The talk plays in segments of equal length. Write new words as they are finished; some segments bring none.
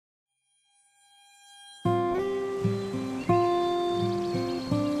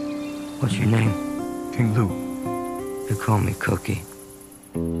What's your name? King Lou. You call me Cookie.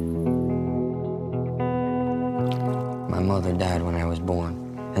 My mother died when I was born,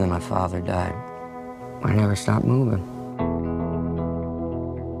 and then my father died. I never stopped moving.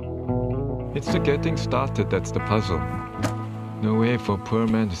 It's the getting started that's the puzzle. No way for a poor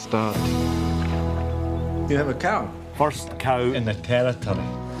man to start. You have a cow. First cow in the territory.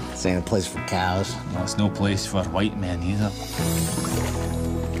 This ain't a place for cows. Well, it's no place for white men either.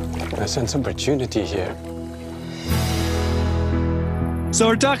 I sense opportunity here. So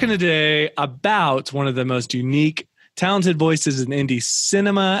we're talking today about one of the most unique, talented voices in indie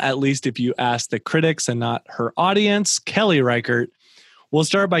cinema, at least if you ask the critics and not her audience, Kelly Reichardt. We'll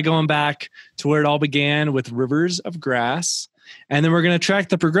start by going back to where it all began with Rivers of Grass, and then we're going to track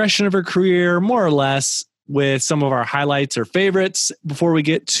the progression of her career more or less with some of our highlights or favorites before we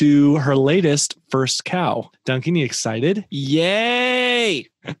get to her latest, First Cow. Duncan, you excited? Yay!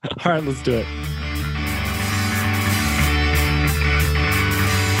 All right, let's do it.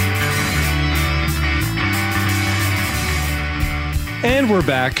 And we're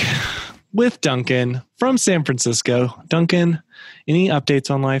back with Duncan from San Francisco. Duncan, any updates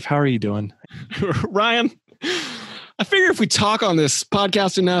on life? How are you doing? Ryan, I figure if we talk on this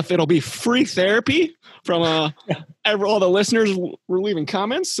podcast enough, it'll be free therapy from all the listeners were leaving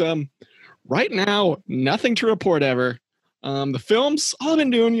comments. Right now, nothing to report ever. The films, all I've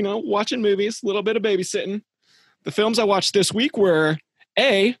been doing, watching movies, a little bit of babysitting. The films I watched this week were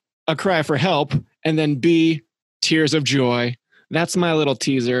A, A Cry for Help, and then B, Tears of Joy. That's my little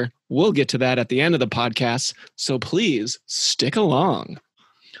teaser. We'll get to that at the end of the podcast, so please stick along.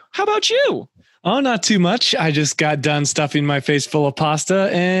 How about you? Oh, not too much. I just got done stuffing my face full of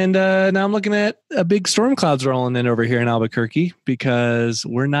pasta, and now I'm looking at a big storm clouds rolling in over here in Albuquerque because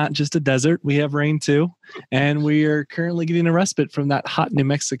we're not just a desert. We have rain too, and we are currently getting a respite from that hot New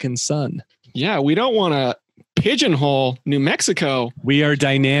Mexican sun. Yeah, we don't want to pigeonhole New Mexico. We are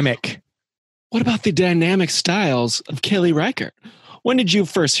dynamic. What about the dynamic styles of Kelly Reichardt? When did you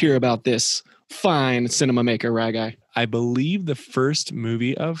first hear about this fine cinema maker, Ragai? I believe the first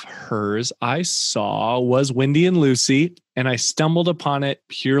movie of hers I saw was Wendy and Lucy, and I stumbled upon it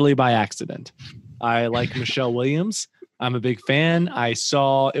purely by accident. I like Michelle Williams. I'm a big fan. I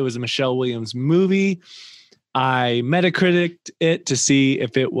saw it was a Michelle Williams movie. I Metacriticed it to see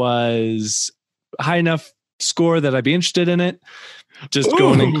if it was high enough score that I'd be interested in it. Just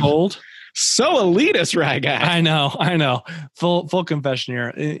going in cold. So elitist, Ragai. I know. Full confession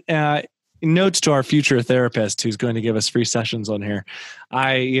here. Notes to our future therapist who's going to give us free sessions on here.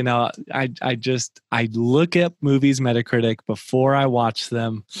 I look at movies Metacritic before I watch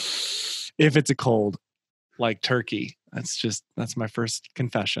them. If it's a cold, like turkey, that's my first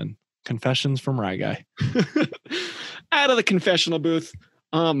confession. Confessions from Ragai. Out of the confessional booth.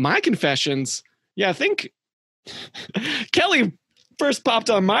 My confessions. Yeah, I think Kelly first popped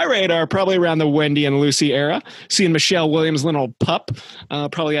on my radar probably around the Wendy and Lucy era, seeing Michelle Williams' little pup,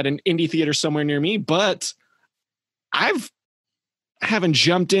 probably at an indie theater somewhere near me. But haven't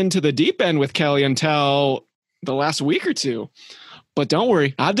jumped into the deep end with Kelly until the last week or two. But don't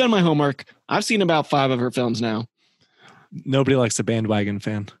worry, I've done my homework. I've seen about 5 of her films now. Nobody likes a bandwagon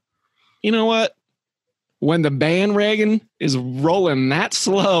fan. You know what? When the bandwagon is rolling that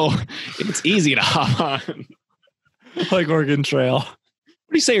slow, it's easy to hop on. Like Oregon Trail. What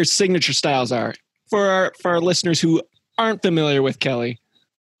do you say your signature styles are for our listeners who aren't familiar with Kelly?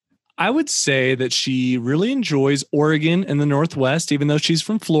 I would say that she really enjoys Oregon and the Northwest, even though she's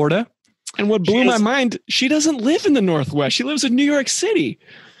from Florida. And what blew my mind, she doesn't live in the Northwest. She lives in New York City.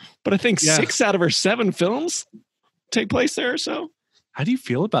 But I think 6 out of her 7 films take place there or so. How do you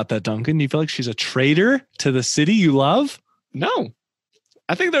feel about that, Duncan? Do you feel like she's a traitor to the city you love? No.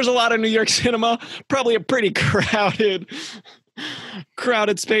 I think there's a lot of New York cinema, probably a pretty crowded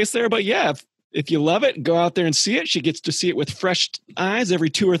space there. But yeah, if you love it, go out there and see it. She gets to see it with fresh eyes every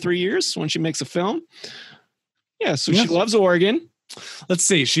 2 or 3 years when she makes a film. Yeah, so she loves Oregon. Let's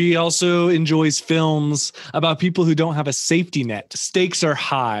see. She also enjoys films about people who don't have a safety net. Stakes are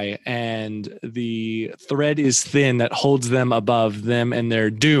high and the thread is thin that holds them above them and their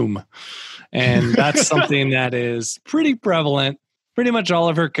doom. And that's something that is pretty prevalent. Pretty much all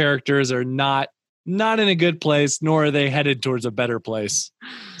of her characters are not in a good place, nor are they headed towards a better place.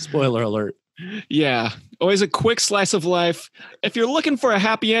 Spoiler alert. Yeah. Always a quick slice of life. If you're looking for a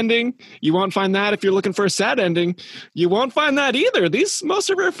happy ending, you won't find that. If you're looking for a sad ending, you won't find that either. Most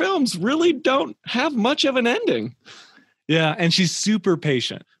of her films really don't have much of an ending. Yeah. And she's super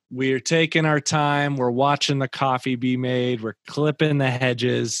patient. We're taking our time. We're watching the coffee be made. We're clipping the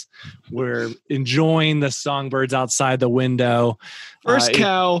hedges. We're enjoying the songbirds outside the window. First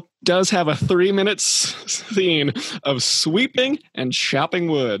Cow does have a 3-minute scene of sweeping and chopping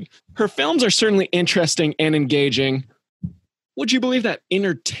wood. Her films are certainly interesting and engaging. Would you believe that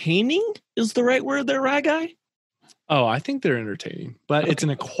entertaining is the right word there, Rye Guy? Oh, I think they're entertaining, but it's an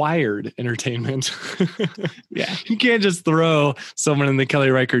acquired entertainment. Yeah. You can't just throw someone in the Kelly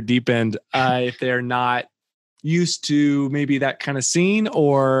Reichardt deep end if they're not used to maybe that kind of scene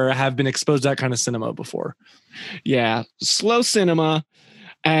or have been exposed to that kind of cinema before. Yeah. Slow cinema,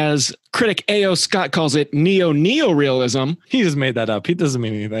 as critic A.O. Scott calls it, neo-realism. He just made that up. He doesn't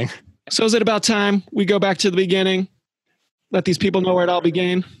mean anything. So is it about time we go back to the beginning? Let these people know where it all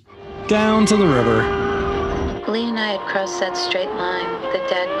began? Down to the river. Lee and I had crossed that straight line that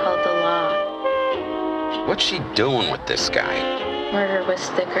Dad called the law. What's she doing with this guy? Murder was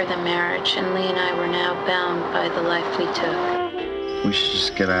thicker than marriage, and Lee and I were now bound by the life we took. We should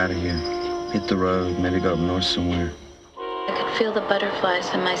just get out of here. Hit the road, maybe go up north somewhere. I could feel the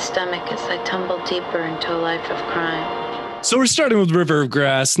butterflies in my stomach as I tumbled deeper into a life of crime. So we're starting with River of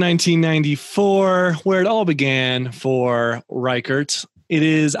Grass, 1994, where it all began for Reichardt. It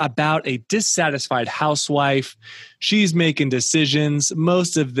is about a dissatisfied housewife. She's making decisions.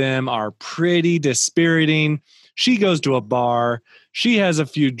 Most of them are pretty dispiriting. She goes to a bar. She has a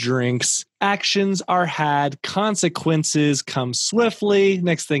few drinks. Actions are had. Consequences come swiftly.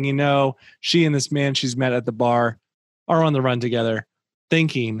 Next thing you know, she and this man she's met at the bar are on the run together,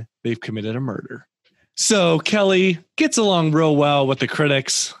 thinking they've committed a murder. So Kelly gets along real well with the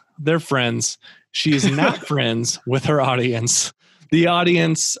critics. They're friends. She is not friends with her audience. The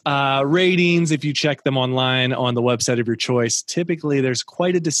audience ratings, if you check them online on the website of your choice, typically there's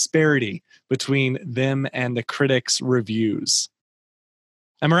quite a disparity between them and the critics' reviews.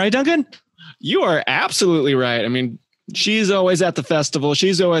 Am I right, Duncan? You are absolutely right. I mean, she's always at the festival.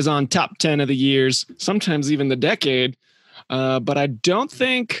 She's always on top 10 of the years, sometimes even the decade. But I don't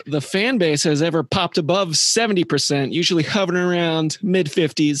think the fan base has ever popped above 70%, usually hovering around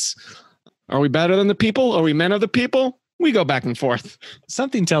mid-50s. Are we better than the people? Are we men of the people? We go back and forth.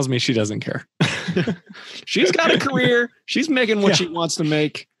 Something tells me she doesn't care. She's got a career. She's making what she wants to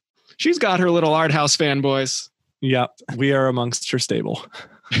make. She's got her little art house fanboys. Yep, we are amongst her stable.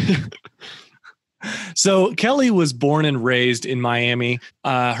 So Kelly was born and raised in Miami.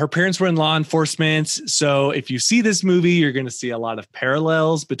 Her parents were in law enforcement. So if you see this movie, you're going to see a lot of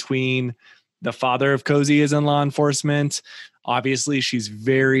parallels between the father of Cozy is in law enforcement. Obviously, she's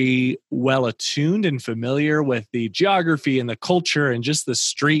very well attuned and familiar with the geography and the culture and just the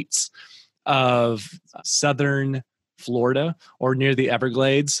streets of southern Florida or near the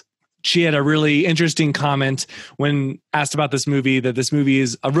Everglades. She had a really interesting comment when asked about this movie, that this movie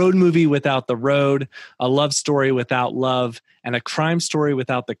is a road movie without the road, a love story without love, and a crime story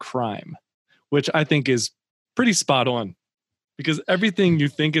without the crime, which I think is pretty spot on because everything you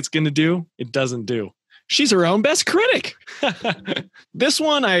think it's going to do, it doesn't do. She's her own best critic. This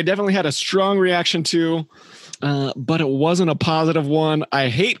one I definitely had a strong reaction to, but it wasn't a positive one. I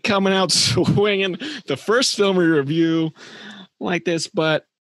hate coming out swinging the first film we review like this, but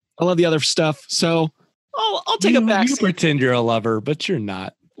I love the other stuff. So I'll take a back. You pretend you're a lover, but you're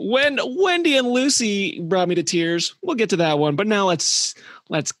not. When Wendy and Lucy brought me to tears, we'll get to that one. But now let's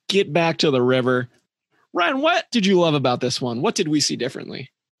get back to the river. Ryan, what did you love about this one? What did we see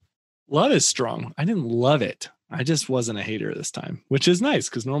differently? Love is strong. I didn't love it. I just wasn't a hater this time, which is nice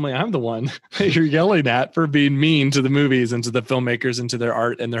because normally I'm the one that you're yelling at for being mean to the movies and to the filmmakers and to their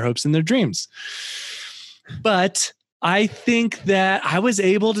art and their hopes and their dreams. But I think that I was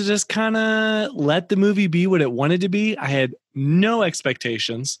able to just kind of let the movie be what it wanted to be. I had no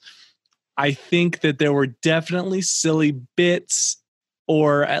expectations. I think that there were definitely silly bits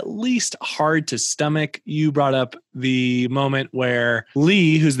or at least hard to stomach. You brought up the moment where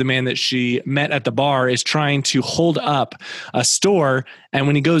Lee, who's the man that she met at the bar, is trying to hold up a store. And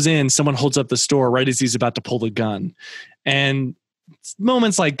when he goes in, someone holds up the store right as he's about to pull the gun. And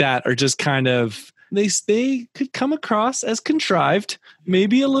moments like that are just kind of, they could come across as contrived,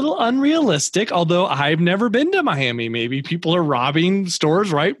 maybe a little unrealistic, although I've never been to Miami. Maybe people are robbing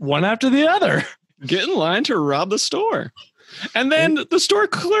stores right one after the other. Get in line to rob the store. And then the store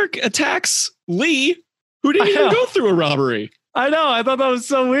clerk attacks Lee, who didn't even go through a robbery. I know. I thought that was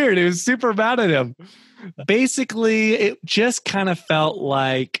so weird. It was super mad at him. Basically, it just kind of felt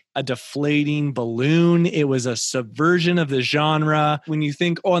like a deflating balloon. It was a subversion of the genre. When you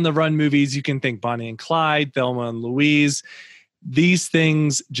think on the run movies, you can think Bonnie and Clyde, Thelma and Louise. These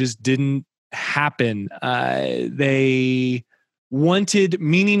things just didn't happen. They wanted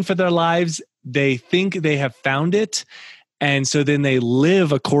meaning for their lives. They think they have found it. And so then they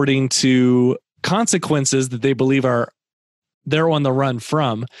live according to consequences that they believe they're on the run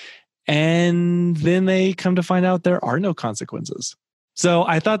from. And then they come to find out there are no consequences. So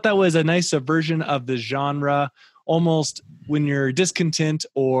I thought that was a nice subversion of the genre. Almost when you're discontent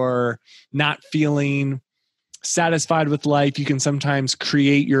or not feeling satisfied with life, you can sometimes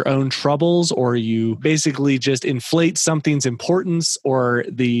create your own troubles, or you basically just inflate something's importance or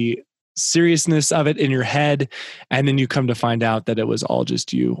the seriousness of it in your head. And then you come to find out that it was all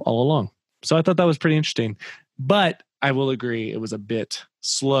just you all along. So I thought that was pretty interesting. But I will agree, it was a bit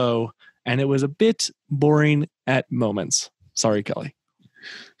slow and it was a bit boring at moments. Sorry, Kelly.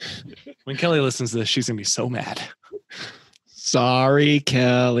 When Kelly listens to this, she's going to be so mad. Sorry,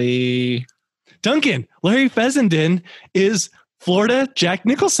 Kelly. Duncan, Larry Fessenden is Florida Jack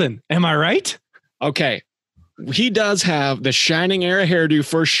Nicholson. Am I right? Okay. He does have the shining era hairdo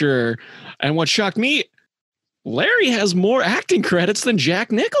for sure. And what shocked me, Larry has more acting credits than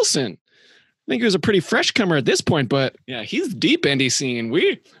Jack Nicholson. I think he was a pretty fresh comer at this point, but yeah, he's deep indie scene.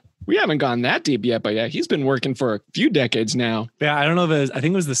 We haven't gone that deep yet, but yeah, he's been working for a few decades now. Yeah, I don't know if it was, I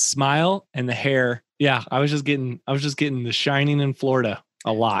think it was the smile and the hair. Yeah, I was just getting the shining in Florida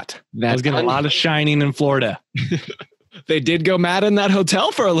a lot. I was getting a lot of shining in Florida. They did go mad in that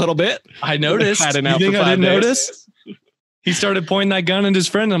hotel for a little bit. I noticed. You think I didn't notice? He started pointing that gun at his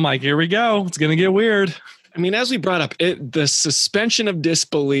friend. I'm like, here we go. It's going to get weird. I mean, as we brought up, the suspension of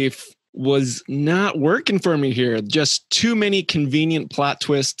disbelief was not working for me here. Just too many convenient plot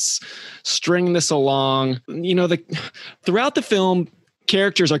twists string this along. You know, throughout the film,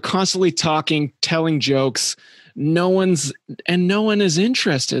 characters are constantly talking, telling jokes. No one is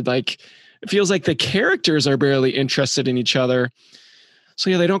interested. Like, it feels like the characters are barely interested in each other. So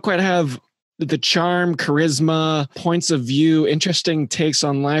yeah, they don't quite have the charm, charisma, points of view, interesting takes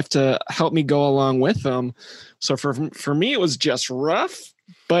on life to help me go along with them. So for me, it was just rough.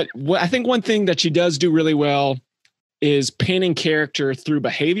 But I think one thing that she does do really well is painting character through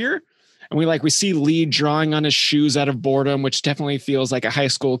behavior. And we see Lee drawing on his shoes out of boredom, which definitely feels like a high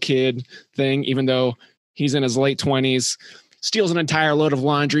school kid thing, even though he's in his late 20s, steals an entire load of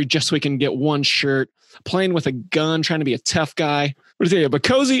laundry just so he can get one shirt, playing with a gun, trying to be a tough guy. What do you think? But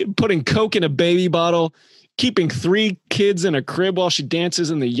Cozy putting Coke in a baby bottle, keeping 3 kids in a crib while she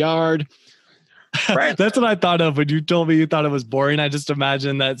dances in the yard. Right. That's what I thought of when you told me you thought it was boring. I just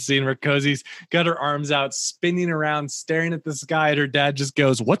imagined that scene where Cozy's got her arms out, spinning around, staring at the sky, and her dad just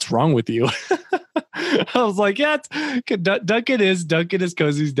goes, "What's wrong with you?" I was like, yeah, Duncan is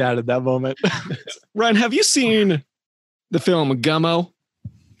Cozy's dad at that moment. Ryan, have you seen the film Gummo?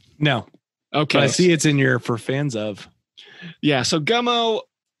 No. Okay. But I see it's in your for fans of. Yeah. So Gummo,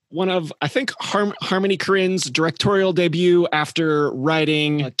 one of, I think, Harmony Korine's directorial debut after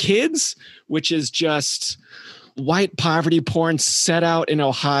writing Kids, which is just white poverty porn set out in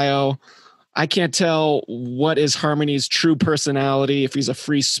Ohio. I can't tell what is Harmony's true personality, if he's a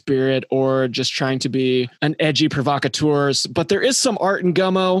free spirit or just trying to be an edgy provocateur. But there is some art in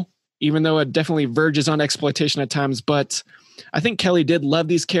Gummo, even though it definitely verges on exploitation at times. But I think Kelly did love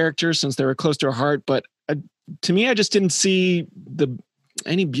these characters since they were close to her heart. But to me, I just didn't see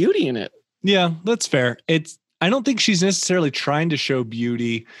any beauty in it. Yeah, that's fair. I don't think she's necessarily trying to show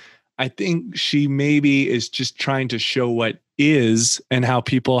beauty. I think she maybe is just trying to show what is and how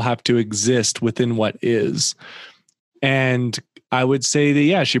people have to exist within what is. And I would say that,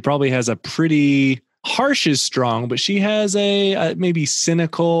 yeah, she probably has a pretty harsh is strong, but she has a maybe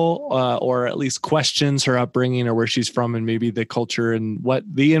cynical or at least questions her upbringing or where she's from and maybe the culture and what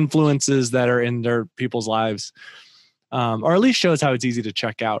the influences that are in their people's lives. Or at least shows how it's easy to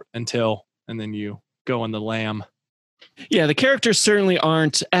check out and then you go on the lam. Yeah, the characters certainly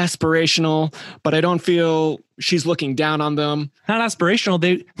aren't aspirational, but I don't feel she's looking down on them. Not aspirational.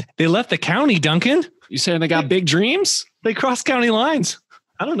 They left the county, Duncan. You saying they got big dreams? They crossed county lines.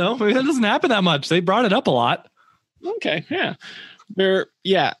 I don't know. Maybe that doesn't happen that much. They brought it up a lot. Okay, yeah.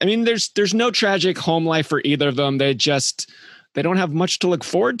 I mean, there's no tragic home life for either of them. They don't have much to look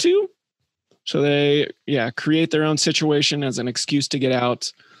forward to. So they, create their own situation as an excuse to get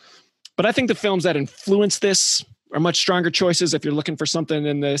out. But I think the films that influence this are much stronger choices if you're looking for something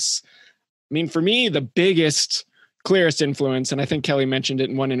in this. I mean, for me, the biggest, clearest influence, and I think Kelly mentioned it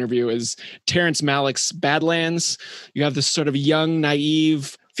in one interview, is Terrence Malick's Badlands. You have this sort of young,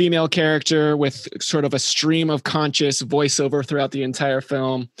 naive female character with sort of a stream of conscious voiceover throughout the entire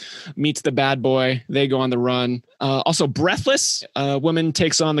film, meets the bad boy. They go on the run. Also, Breathless, a woman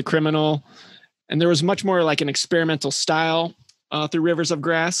takes on the criminal. And there was much more like an experimental style through Rivers of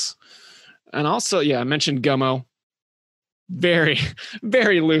Grass. And also, I mentioned Gummo. very,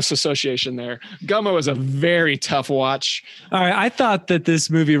 very loose association there. Gummo is a very tough watch. All right. I thought that this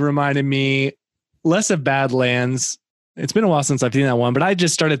movie reminded me less of Badlands. It's been a while since I've seen that one, but I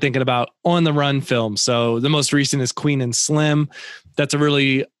just started thinking about On the Run films. So the most recent is Queen and Slim. That's a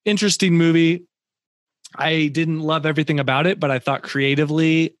really interesting movie. I didn't love everything about it, but I thought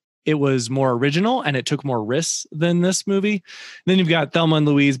creatively it was more original and it took more risks than this movie. Then you've got Thelma and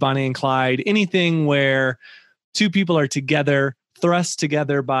Louise, Bonnie and Clyde, anything where two people are together, thrust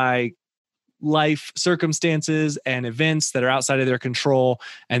together by life circumstances and events that are outside of their control.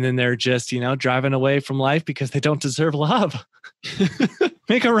 And then they're just, driving away from life because they don't deserve love.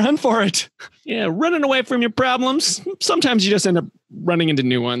 Make a run for it. Yeah, running away from your problems. Sometimes you just end up running into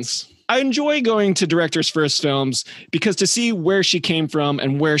new ones. I enjoy going to directors' first films because to see where she came from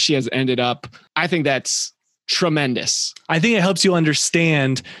and where she has ended up, I think that's tremendous. I think it helps you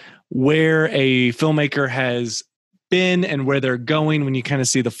understand where a filmmaker has been and where they're going when you kind of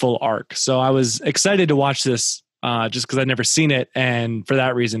see the full arc. So I was excited to watch this just because I'd never seen it. And for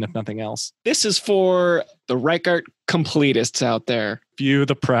that reason, if nothing else. This is for the Reichardt completists out there. Few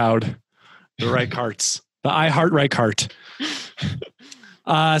the proud, the Reichardts, the I Heart Reichardt.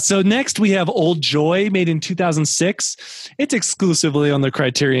 So next we have Old Joy, made in 2006. It's exclusively on the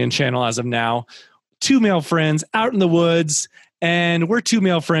Criterion channel as of now. Two male friends out in the woods. And we're two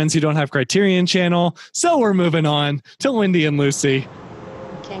male friends who don't have Criterion channel. So we're moving on to Wendy and Lucy.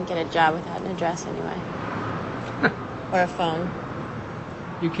 You can't get a job without an address anyway. Or a phone.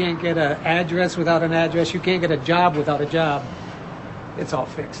 You can't get an address without an address. You can't get a job without a job. It's all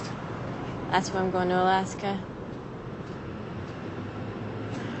fixed. That's why I'm going to Alaska.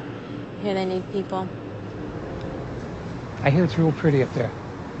 Here they need people. I hear it's real pretty up there.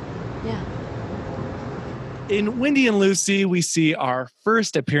 Yeah. In Wendy and Lucy, we see our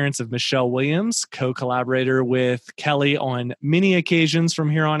first appearance of Michelle Williams, co-collaborator with Kelly on many occasions from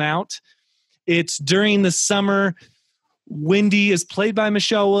here on out. It's during the summer. Wendy is played by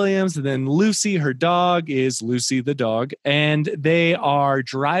Michelle Williams, and then Lucy, her dog, is Lucy the dog, and they are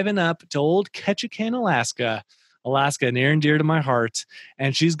driving up to old Ketchikan, Alaska, near and dear to my heart,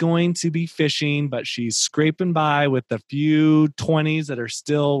 and she's going to be fishing, but she's scraping by with the few 20s that are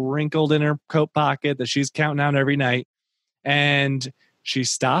still wrinkled in her coat pocket that she's counting out every night, and she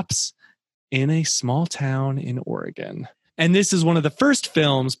stops in a small town in Oregon. And this is one of the first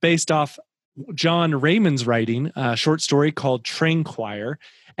films based off John Raymond's writing, a short story called Train Choir.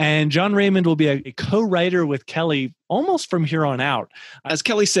 And John Raymond will be a co-writer with Kelly almost from here on out. As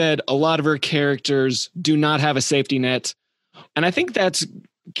Kelly said, a lot of her characters do not have a safety net. And I think that's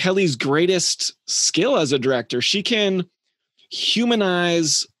Kelly's greatest skill as a director. She can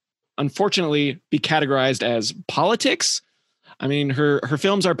humanize, unfortunately, be categorized as politics. I mean, her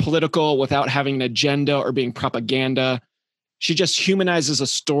films are political without having an agenda or being propaganda. She just humanizes a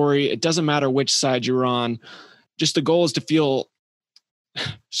story. It doesn't matter which side you're on. Just the goal is to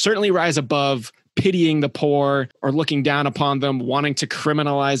certainly rise above pitying the poor or looking down upon them, wanting to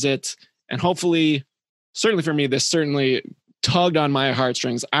criminalize it. And hopefully, certainly for me, this certainly tugged on my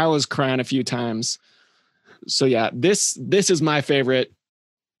heartstrings. I was crying a few times. So yeah, this is my favorite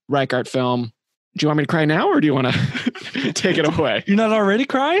Reichardt film. Do you want me to cry now or do you want to take it away? You're not already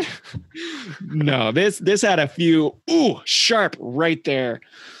crying? No, this had a few, sharp right there.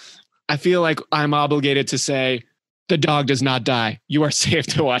 I feel like I'm obligated to say, the dog does not die. You are safe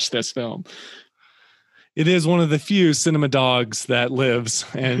to watch this film. It is one of the few cinema dogs that lives.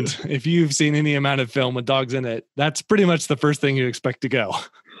 And if you've seen any amount of film with dogs in it, that's pretty much the first thing you expect to go.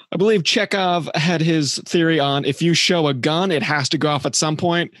 I believe Chekhov had his theory on if you show a gun, it has to go off at some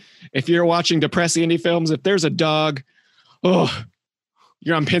point. If you're watching depressing indie films, if there's a dog,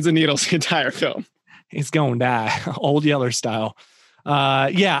 you're on pins and needles the entire film. He's going to die. Old Yeller style.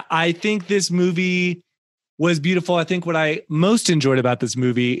 I think this movie was beautiful. I think what I most enjoyed about this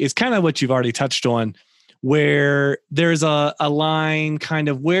movie is kind of what you've already touched on, where there's a line kind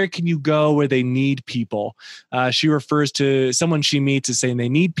of where can you go where they need people. She refers to someone she meets as saying they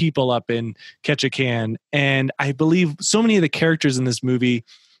need people up in Ketchikan. And I believe so many of the characters in this movie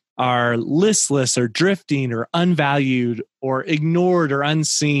are listless or drifting or unvalued or ignored or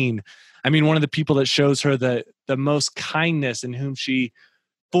unseen. I mean, one of the people that shows her the most kindness and whom she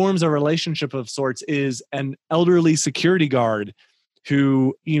forms a relationship of sorts is an elderly security guard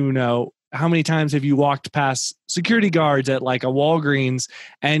who, how many times have you walked past security guards at like a Walgreens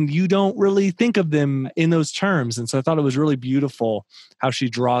and you don't really think of them in those terms? And so I thought it was really beautiful how she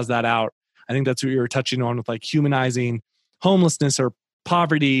draws that out. I think that's what you were touching on with like humanizing homelessness or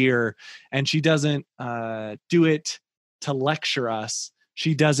poverty, and she doesn't do it to lecture us.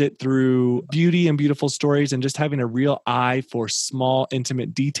 She does it through beauty and beautiful stories and just having a real eye for small,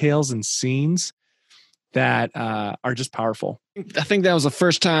 intimate details and scenes that are just powerful. I think that was the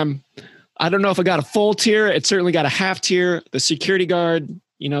first time. I don't know if it got a full tear. It certainly got a half tear. The security guard,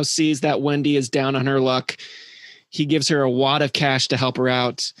 sees that Wendy is down on her luck. He gives her a wad of cash to help her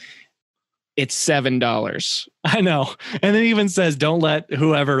out. It's $7. I know. And then he even says, don't let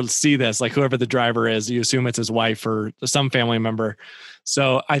whoever see this, like whoever the driver is, you assume it's his wife or some family member.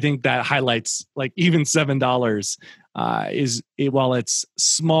 So I think that highlights like even $7 while it's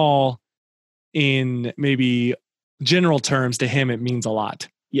small in maybe general terms, to him, it means a lot.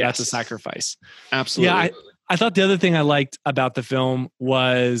 Yeah, it's a sacrifice. Absolutely. Yeah, I thought the other thing I liked about the film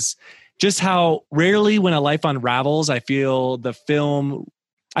was just how rarely when a life unravels, I think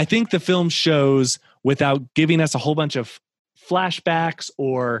the film shows, without giving us a whole bunch of flashbacks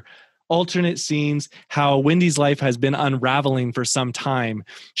or alternate scenes, how Wendy's life has been unraveling for some time.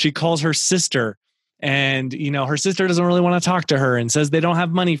 She calls her sister, and her sister doesn't really want to talk to her and says they don't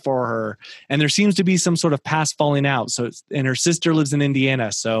have money for her. And there seems to be some sort of past falling out. And her sister lives in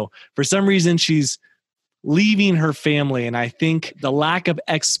Indiana. So for some reason, she's leaving her family. And I think the lack of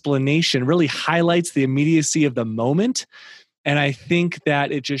explanation really highlights the immediacy of the moment. And I think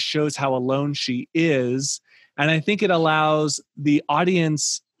that it just shows how alone she is. And I think it allows the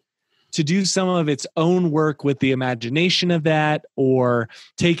audience to do some of its own work with the imagination of that, or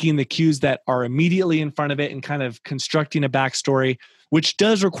taking the cues that are immediately in front of it and kind of constructing a backstory, which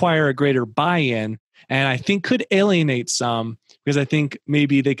does require a greater buy-in. And I think could alienate some, because I think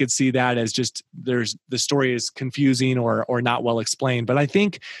maybe they could see that as just the story is confusing or not well explained. But I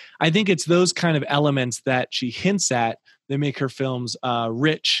think it's those kind of elements that she hints at that make her films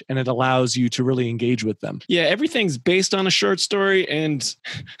rich, and it allows you to really engage with them. Yeah, everything's based on a short story, and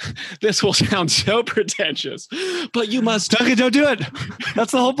this will sound so pretentious, but you must... Duncan, don't do it.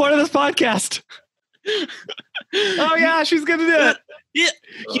 That's the whole point of this podcast. Oh yeah, she's gonna do it. Yeah,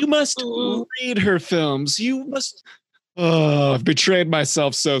 you must read her films. You must... Oh, I've betrayed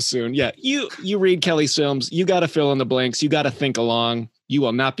myself so soon. Yeah, you read Kelly's films. You got to fill in the blanks. You got to think along. You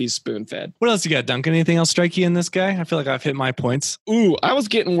will not be spoon-fed. What else you got, Duncan? Anything else strike you in this guy? I feel like I've hit my points. Ooh, I was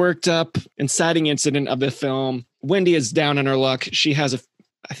getting worked up. Inciting incident of the film. Wendy is down on her luck. She has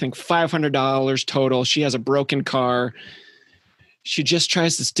I think $500 total. She has a broken car. She just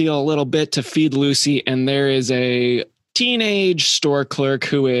tries to steal a little bit to feed Lucy, and there is a teenage store clerk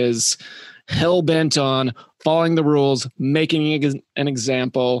who is hell-bent on following the rules, making an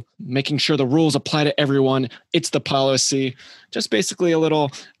example, making sure the rules apply to everyone. It's the policy. Just basically a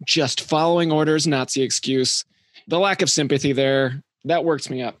little just following orders Nazi excuse. The lack of sympathy there, that works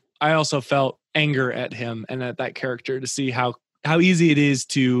me up. I also felt anger at him and at that character to see how easy it is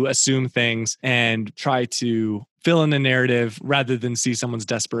to assume things and try to fill in the narrative rather than see someone's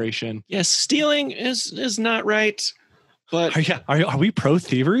desperation. Yes, stealing is not right. But are we pro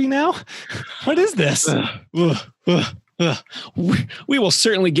thievery now? What is this? We will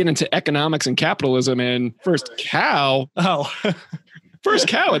certainly get into economics and capitalism in First Cow. Oh, First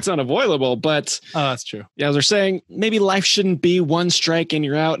Cow, it's unavoidable. But that's true. Yeah, as they're saying, maybe life shouldn't be one strike and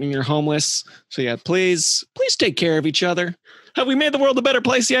you're out and you're homeless. So yeah, please take care of each other. Have we made the world a better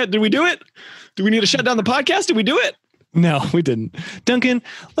place yet? Did we do it? Do we need to shut down the podcast? Did we do it? No, we didn't. Duncan,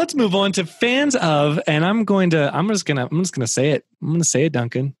 let's move on to fans of, and I'm just gonna say it. I'm gonna say it,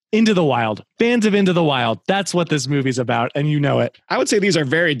 Duncan. Into the Wild. Fans of Into the Wild. That's what this movie's about, and you know it. I would say these are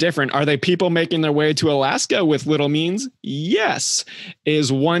very different. Are they people making their way to Alaska with little means? Yes.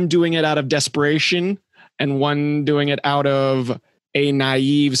 Is one doing it out of desperation and one doing it out of a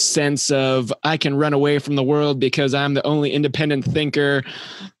naive sense of I can run away from the world because I'm the only independent thinker?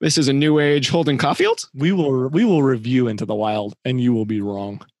 This is a new age Holden Caulfield. We will review Into the Wild, and you will be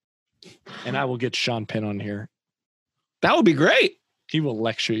wrong. And I will get Sean Penn on here. That would be great. He will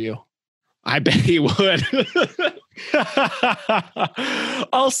lecture you. I bet he would.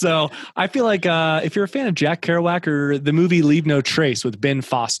 Also, I feel like if you're a fan of Jack Kerouac or the movie Leave No Trace with Ben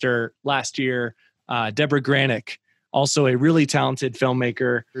Foster last year, Deborah Granick, also a really talented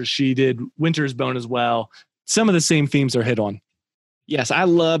filmmaker. She did Winter's Bone as well. Some of the same themes are hit on. Yes, I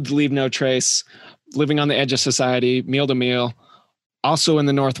loved Leave No Trace, Living on the Edge of Society, Meal to Meal. Also in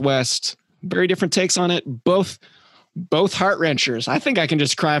the Northwest. Very different takes on it. Both heart-wrenchers. I think I can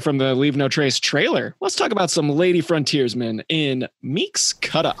just cry from the Leave No Trace trailer. Let's talk about some lady frontiersmen in Meek's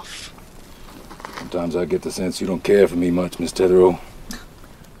Cutoff. Sometimes I get the sense you don't care for me much, Miss Tetherow.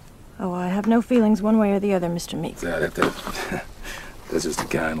 Oh, I have no feelings one way or the other, Mr. Meek. That's just a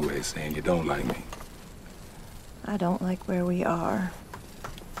kind way of saying you don't like me. I don't like where we are.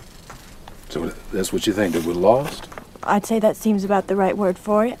 So that's what you think, that we're lost? I'd say that seems about the right word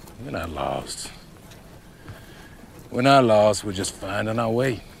for it. We're not lost. We're not lost. We're just finding our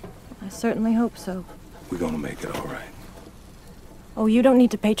way. I certainly hope so. We're gonna make it all right. Oh, you don't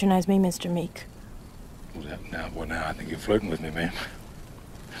need to patronize me, Mr. Meek. Now I think you're flirting with me, man.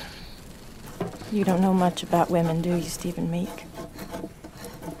 You don't know much about women, do you, Stephen Meek?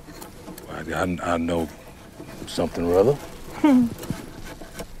 I know something or other.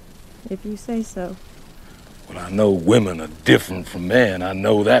 If you say so. Well, I know women are different from men. I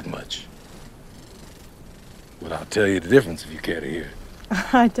know that much. But I'll tell you the difference if you care to hear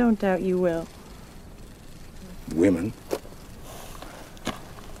it. I don't doubt you will. Women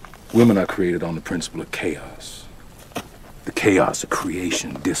are created on the principle of chaos. The chaos of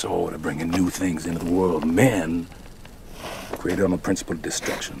creation, disorder, bringing new things into the world. Men are created on the principle of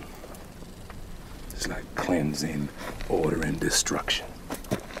destruction. It's like cleansing, order, and destruction.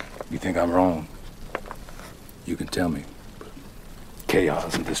 You think I'm wrong? You can tell me. But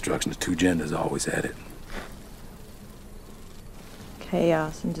chaos and destruction, the two genders always had it.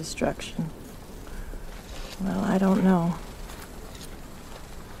 Chaos and destruction. Well, I don't know.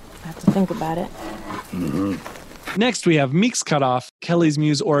 I have to think about it. Mm-hmm. Next, we have Meek's Cutoff. Kelly's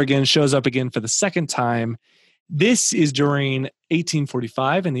Muse, Oregon shows up again for the second time. This is during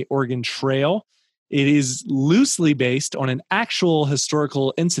 1845 in the Oregon Trail. It is loosely based on an actual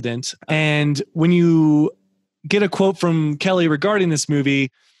historical incident. And when you get a quote from Kelly regarding this movie,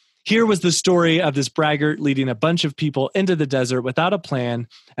 here was the story of this braggart leading a bunch of people into the desert without a plan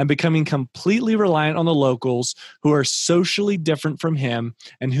and becoming completely reliant on the locals who are socially different from him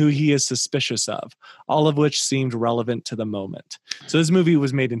and who he is suspicious of, all of which seemed relevant to the moment. So this movie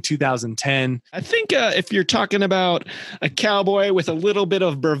was made in 2010. I think if you're talking about a cowboy with a little bit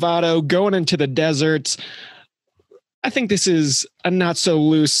of bravado going into the desert, I think this is a not so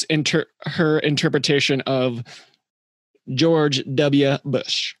loose her interpretation of George W.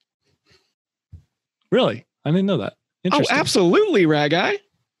 Bush. Really? I didn't know that. Oh, absolutely, Rag Guy.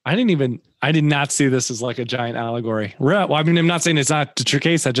 I did not see this as like a giant allegory. Well, I mean, I'm not saying it's not the true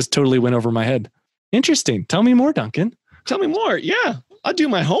case. I just totally went over my head. Interesting. Tell me more, Duncan. Tell me more. Yeah, I'll do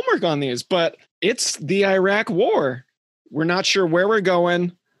my homework on these, but it's the Iraq War. We're not sure where we're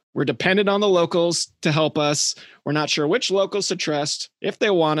going. We're dependent on the locals to help us. We're not sure which locals to trust, if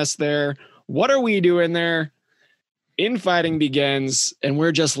they want us there. What are we doing there? Infighting begins, and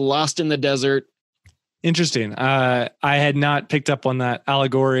we're just lost in the desert. Interesting. I had not picked up on that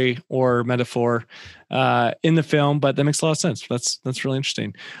allegory or metaphor in the film, but that makes a lot of sense. That's really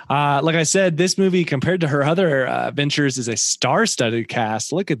interesting. Like I said, this movie, compared to her other ventures, is a star-studded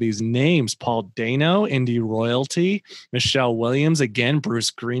cast. Look at these names: Paul Dano, Indy Royalty, Michelle Williams, again,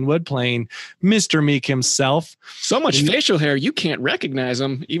 Bruce Greenwood playing Mr. Meek himself. So much facial hair, you can't recognize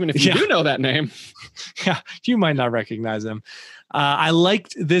him, even if you do know that name. Yeah, you might not recognize him. I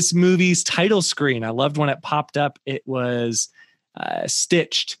liked this movie's title screen. I loved when it popped up. It was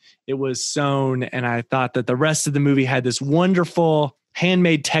stitched. It was sewn. And I thought that the rest of the movie had this wonderful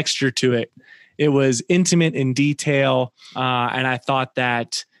handmade texture to it. It was intimate in detail. And I thought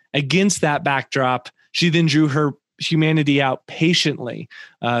that against that backdrop, she then drew her humanity out patiently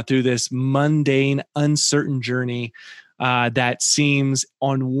through this mundane, uncertain journey that seems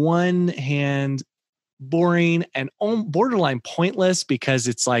on one hand boring and borderline pointless, because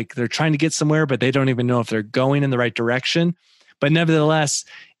it's like they're trying to get somewhere, but they don't even know if they're going in the right direction. But nevertheless,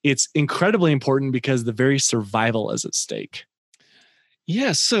 it's incredibly important because the very survival is at stake.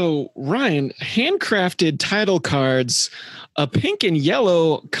 Yeah. So Ryan, handcrafted title cards, a pink and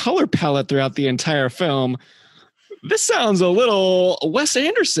yellow color palette throughout the entire film. This sounds a little Wes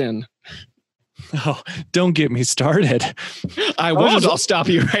Anderson. Oh, don't get me started. I won't. I'll stop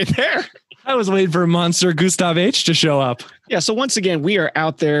you right there. I was waiting for Monster Gustav H to show up. Yeah, so once again, we are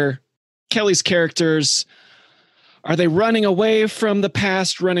out there. Kelly's characters, are they running away from the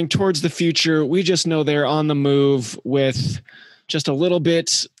past, running towards the future? We just know they're on the move with just a little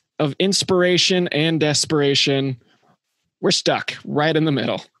bit of inspiration and desperation. We're stuck right in the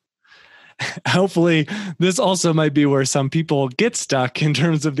middle. Hopefully, this also might be where some people get stuck in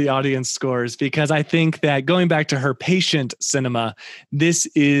terms of the audience scores, because I think that going back to her patient cinema, this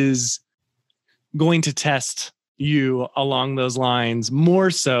is going to test you along those lines more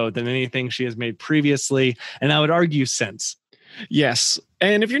so than anything she has made previously, and I would argue since. Yes.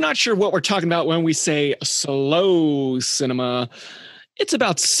 And if you're not sure what we're talking about when we say slow cinema, it's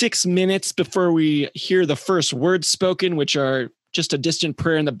about 6 minutes before we hear the first words spoken, which are just a distant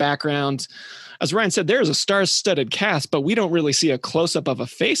prayer in the background. As Ryan said, there's a star-studded cast, but we don't really see a close-up of a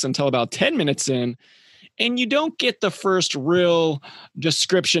face until about 10 minutes in. And you don't get the first real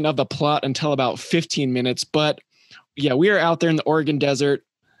description of the plot until about 15 minutes, but Yeah, we are out there in the Oregon desert.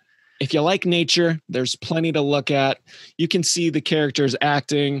 If you like nature, there's plenty to look at. You can see the characters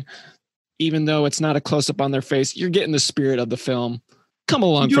acting, even though it's not a close-up on their face. You're getting the spirit of the film. Come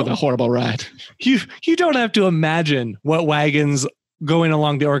along for the horrible ride. You don't have to imagine what wagons going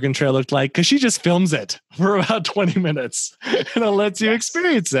along the Oregon Trail looked like, because she just films it for about 20 minutes and it lets you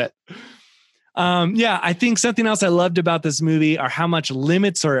experience it. I think something else I loved about this movie are how much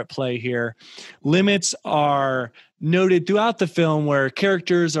limits are at play here. Limits are noted throughout the film, where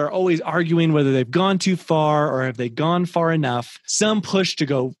characters are always arguing whether they've gone too far or have they gone far enough. Some push to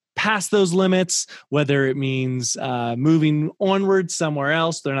go past those limits, whether it means moving onward somewhere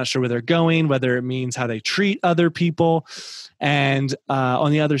else. They're not sure where they're going, whether it means how they treat other people. And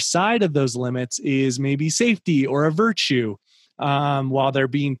on the other side of those limits is maybe safety or a virtue, while they're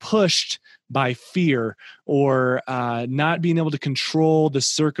being pushed by fear or not being able to control the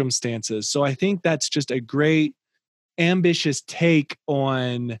circumstances. So I think that's just a great, ambitious take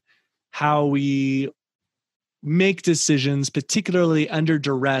on how we make decisions, particularly under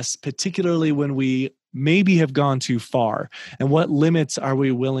duress, particularly when we maybe have gone too far, and what limits are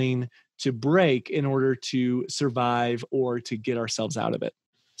we willing to break in order to survive or to get ourselves out of it.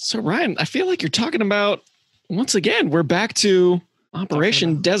 So Ryan, I feel like you're talking about, once again, we're back to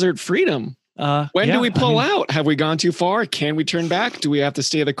Operation Desert Freedom. When do we pull out? Have we gone too far? Can we turn back? Do we have to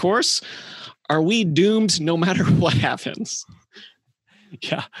stay the course? Are we doomed no matter what happens?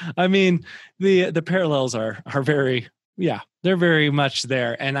 Yeah. I mean, the parallels are very, they're very much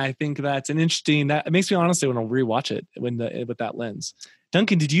there. And I think that's that it makes me honestly want to rewatch it with that lens.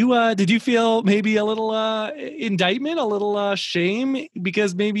 Duncan, did you feel maybe a little indictment, a little shame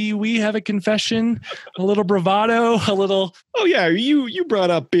because maybe we have a confession, a little bravado, a little? Oh yeah, you brought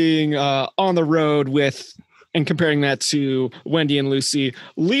up being on the road with and comparing that to Wendy and Lucy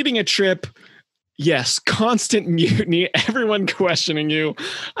leading a trip. Yes, constant mutiny, everyone questioning you.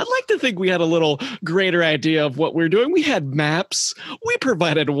 I'd like to think we had a little greater idea of what we're doing. We had maps. We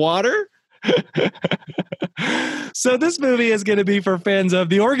provided water. So this movie is going to be for fans of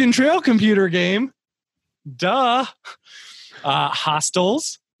the Oregon Trail computer game. Duh.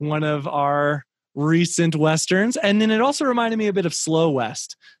 Hostels, one of our recent Westerns. And then it also reminded me a bit of Slow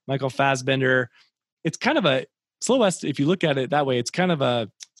West. Michael Fassbender. It's kind of a Slow West, if you look at it that way, it's kind of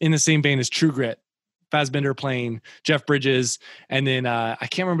in the same vein as True Grit. Fassbender playing Jeff Bridges. And then I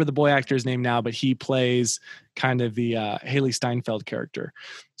can't remember the boy actor's name now, but he plays kind of the Haley Steinfeld character.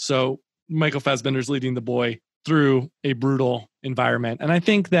 So Michael Fassbender's leading the boy through a brutal environment. And I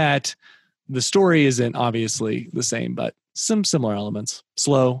think that the story isn't obviously the same, but some similar elements.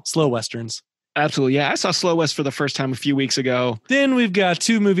 Slow Westerns. Absolutely. Yeah. I saw Slow West for the first time a few weeks ago. Then we've got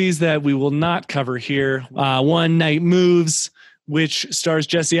two movies that we will not cover here. One Night Moves, which stars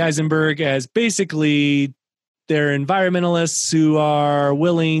Jesse Eisenberg as basically they're environmentalists who are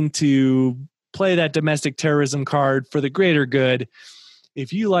willing to play that domestic terrorism card for the greater good.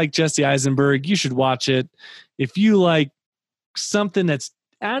 If you like Jesse Eisenberg, you should watch it. If you like something that's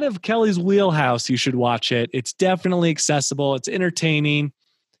out of Kelly's wheelhouse, you should watch it. It's definitely accessible. It's entertaining.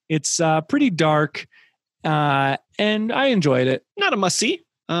 It's pretty dark, and I enjoyed it. Not a must-see.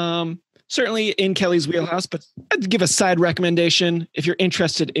 Certainly in Kelly's wheelhouse, but I'd give a side recommendation if you're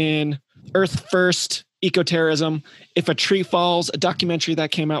interested in Earth First, ecoterrorism. If a Tree Falls, a documentary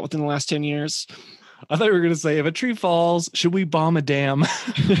that came out within the last 10 years. I thought you were going to say, if a tree falls, should we bomb a dam?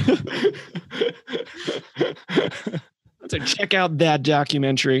 So check out that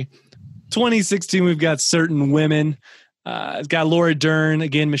documentary. 2016, we've got Certain Women. It's got Laura Dern,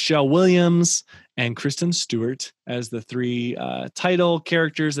 again, Michelle Williams, and Kristen Stewart as the three title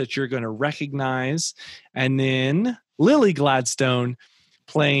characters that you're going to recognize. And then Lily Gladstone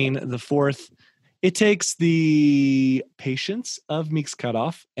playing the fourth. It takes the patience of Meek's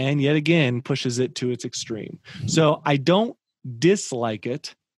Cutoff and yet again pushes it to its extreme. So I don't dislike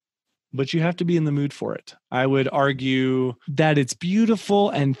it, but you have to be in the mood for it. I would argue that it's beautiful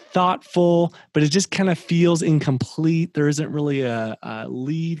and thoughtful, but it just kind of feels incomplete. There isn't really a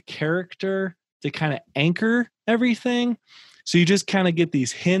lead character to kind of anchor everything. So you just kind of get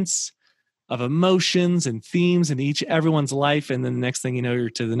these hints of emotions and themes in everyone's life. And then the next thing you know, you're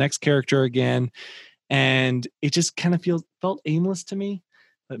to the next character again. And it just kind of felt aimless to me,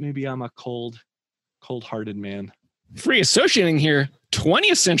 but maybe I'm a cold-hearted man. Free associating here,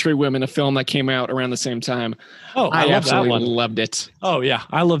 20th Century Women, a film that came out around the same time. Oh, I absolutely loved it. Oh yeah.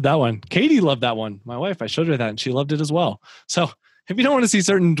 I love that one. Katie loved that one. My wife, I showed her that and she loved it as well. So if you don't want to see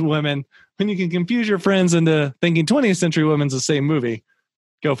Certain Women, when you can confuse your friends into thinking 20th Century Women's the same movie,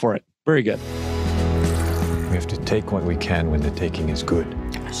 go for it. Very good. We have to take what we can when the taking is good.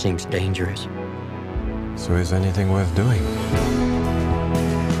 Seems dangerous. So is anything worth doing?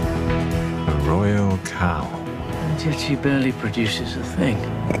 A royal cow. And yet she barely produces a thing.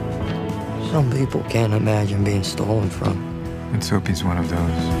 Some people can't imagine being stolen from. Let's hope he's one of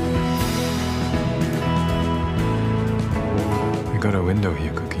those. We got a window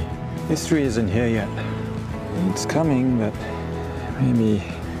here, Cookie. History isn't here yet. It's coming, but maybe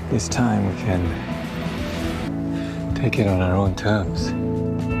this time we can take it on our own terms.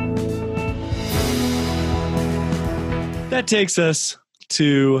 That takes us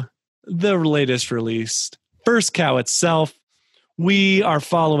to the latest release, First Cow itself. We are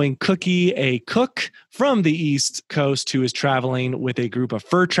following Cookie, a cook from the East Coast who is traveling with a group of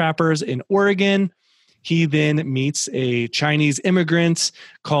fur trappers in Oregon. He then meets a Chinese immigrant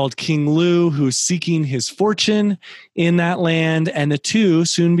called King Lu, who's seeking his fortune in that land, and the two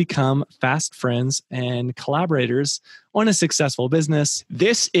soon become fast friends and collaborators on a successful business.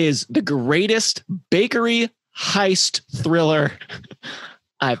 This is the greatest bakery heist thriller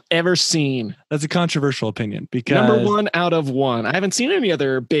I've ever seen. That's a controversial opinion because number 1 out of 1. I haven't seen any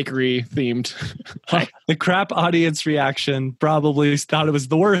other bakery themed. The crap audience reaction probably thought it was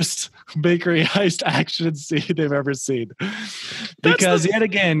the worst bakery heist action scene they've ever seen. Because yet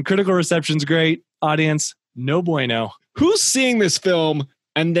again, critical reception's great. Audience, no bueno. Who's seeing this film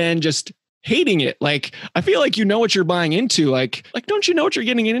and then just hating it? Like, I feel like you know what you're buying into. Like, don't you know what you're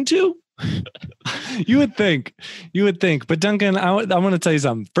getting into? You would think, but Duncan, I want to tell you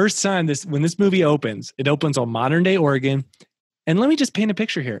something. First time when this movie opens, it opens on modern day Oregon, and let me just paint a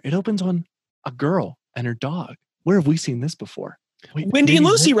picture here. It opens on a girl and her dog. Where have we seen this before? Wait, Wendy and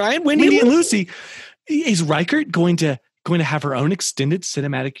Lucy, Ryan. Wendy and Lucy. Is Reichert going to have her own extended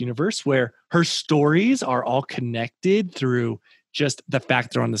cinematic universe where her stories are all connected through just the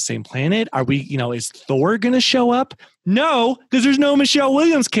fact they're on the same planet? Are we, is Thor going to show up? No, because there's no Michelle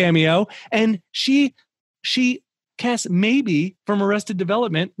Williams cameo. And she casts maybe from Arrested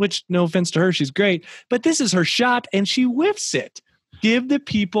Development, which no offense to her, she's great, but this is her shot and she whiffs it. Give the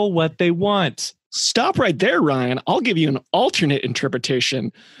people what they want. Stop right there, Ryan. I'll give you an alternate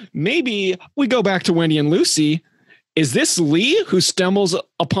interpretation. Maybe we go back to Wendy and Lucy. Is this Lee who stumbles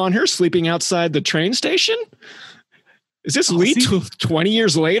upon her sleeping outside the train station? Is this Lee 20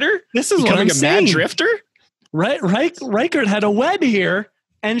 years later? This is becoming what I'm a saying. mad drifter? Right, Reichert had a web here,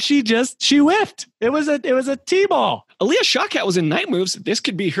 and she whiffed. It was a T-ball. Aaliyah Shawkat was in Night Moves. This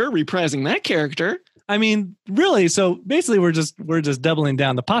could be her reprising that character. I mean, really. So basically, we're just doubling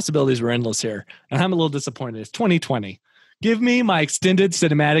down. The possibilities were endless here, and I'm a little disappointed. It's 2020. Give me my extended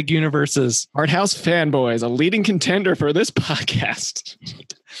cinematic universes. Art House Fanboys, a leading contender for this podcast.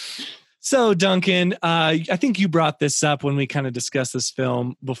 So, Duncan, I think you brought this up when we kind of discussed this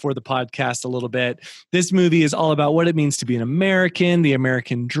film before the podcast a little bit. This movie is all about what it means to be an American, the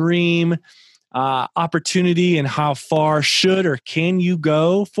American dream, opportunity, and how far should or can you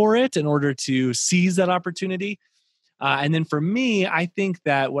go for it in order to seize that opportunity. And then for me, I think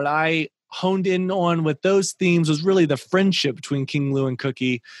that what I honed in on with those themes was really the friendship between King Lu and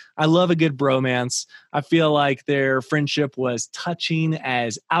Cookie. I love a good bromance. I feel like their friendship was touching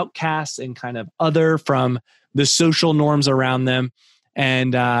as outcasts and kind of other from the social norms around them.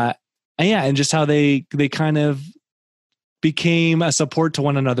 And just how they kind of became a support to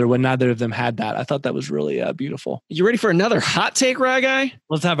one another when neither of them had that. I thought that was really beautiful. You ready for another hot take, Rye Guy?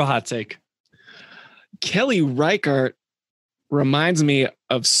 Let's have a hot take. Kelly Reichardt reminds me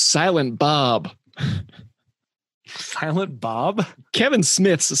of Silent Bob. Silent Bob? Kevin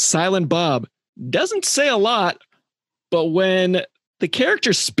Smith's Silent Bob doesn't say a lot, but when the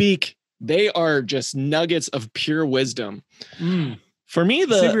characters speak, they are just nuggets of pure wisdom. For me,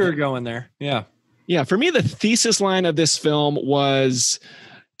 see if we were going there. Yeah. For me, the thesis line of this film was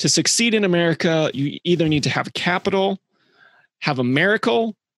to succeed in America, you either need to have a capital, have a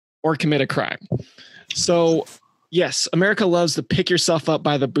miracle, or commit a crime. So yes, America loves the pick yourself up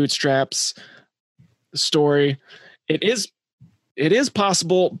by the bootstraps story. It is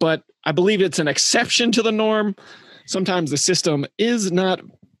possible, but I believe it's an exception to the norm. Sometimes the system is not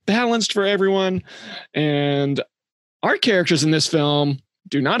balanced for everyone. And our characters in this film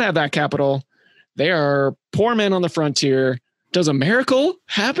do not have that capital. They are poor men on the frontier. Does a miracle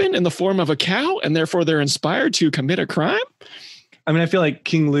happen in the form of a cow and therefore they're inspired to commit a crime? I mean, I feel like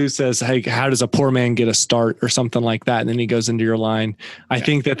King Lu says, hey, how does a poor man get a start or something like that? And then he goes into your line. I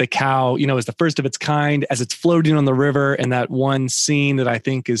think that the cow, is the first of its kind as it's floating on the river. And that one scene that I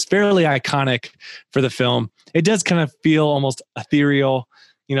think is fairly iconic for the film, it does kind of feel almost ethereal.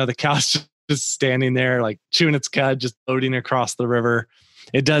 The cow's just standing there, like chewing its cud, just floating across the river.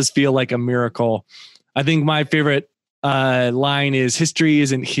 It does feel like a miracle. I think my favorite line is history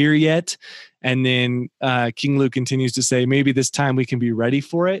isn't here yet. And then King Louis continues to say, maybe this time we can be ready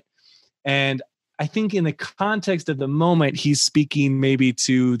for it. And I think in the context of the moment, he's speaking maybe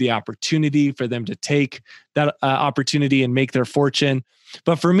to the opportunity for them to take that opportunity and make their fortune.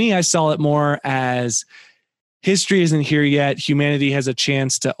 But for me, I saw it more as history isn't here yet. Humanity has a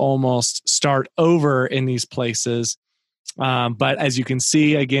chance to almost start over in these places. But as you can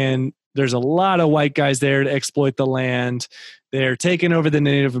see, again, there's a lot of white guys there to exploit the land. They're taking over the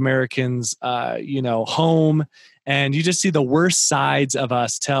Native Americans, home. And you just see the worst sides of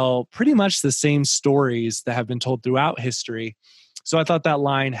us tell pretty much the same stories that have been told throughout history. So I thought that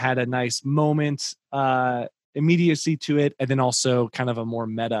line had a nice moment, immediacy to it, and then also kind of a more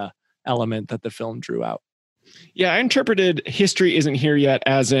meta element that the film drew out. Yeah, I interpreted history isn't here yet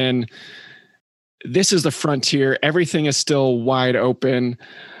as in this is the frontier. Everything is still wide open.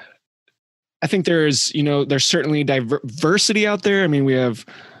 I think there's certainly diversity out there. I mean, we have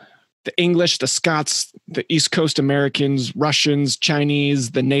the English, the Scots, the East Coast Americans, Russians,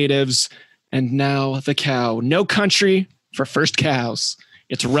 Chinese, the natives, and now the cow. No country for first cows.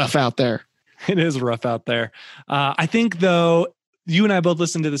 It's rough out there. It is rough out there. I think, though, you and I both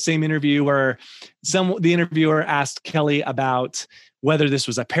listened to the same interview where the interviewer asked Kelly about whether this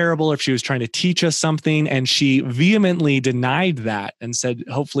was a parable or if she was trying to teach us something. And she vehemently denied that and said,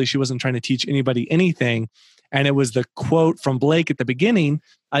 hopefully she wasn't trying to teach anybody anything. And it was the quote from Blake at the beginning.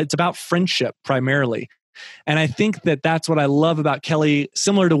 It's about friendship primarily. And I think that that's what I love about Kelly,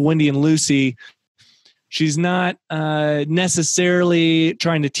 similar to Wendy and Lucy. She's not necessarily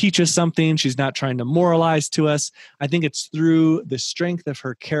trying to teach us something. She's not trying to moralize to us. I think it's through the strength of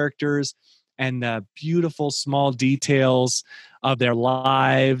her characters and the beautiful small details of their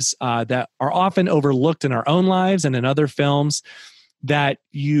lives that are often overlooked in our own lives and in other films that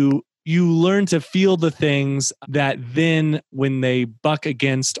you learn to feel the things that then when they buck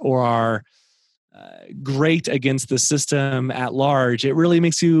against or are great against the system at large, it really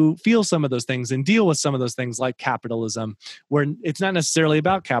makes you feel some of those things and deal with some of those things like capitalism, where it's not necessarily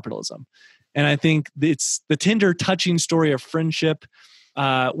about capitalism. And I think it's the tender, touching story of friendship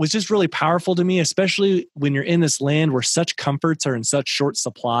was just really powerful to me, especially when you're in this land where such comforts are in such short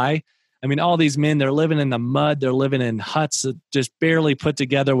supply. I mean, all these men, they're living in the mud. They're living in huts that just barely put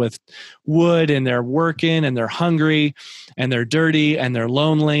together with wood, and they're working and they're hungry and they're dirty and they're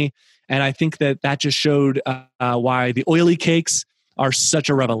lonely. And I think that just showed why the oily cakes are such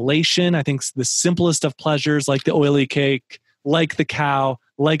a revelation. I think the simplest of pleasures, like the oily cake, like the cow,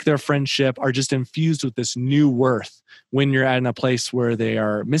 like their friendship, are just infused with this new worth when you're in a place where they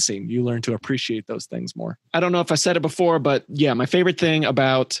are missing. You learn to appreciate those things more. I don't know if I said it before, but yeah, my favorite thing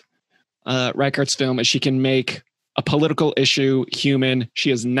about Reichardt's film is she can make a political issue human. She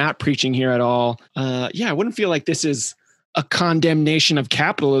is not preaching here at all. I wouldn't feel like this is a condemnation of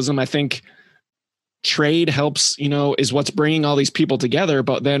capitalism. I think trade helps, is what's bringing all these people together.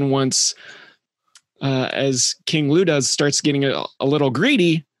 But then once, as King Louis does, starts getting a little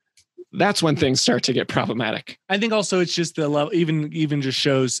greedy, that's when things start to get problematic. I think also it's just the level, even just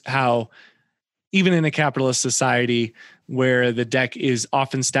shows how even in a capitalist society where the deck is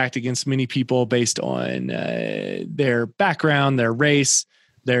often stacked against many people based on their background, their race,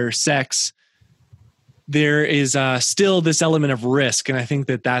 their sex, there is still this element of risk. And I think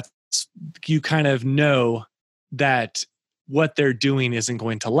that's, you kind of know that what they're doing isn't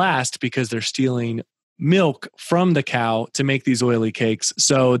going to last because they're stealing milk from the cow to make these oily cakes.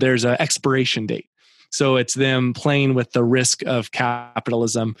 So there's an expiration date. So it's them playing with the risk of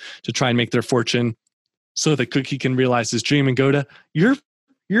capitalism to try and make their fortune so that Cookie can realize his dream and go to where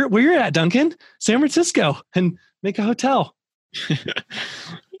you're at, Duncan, San Francisco, and make a hotel.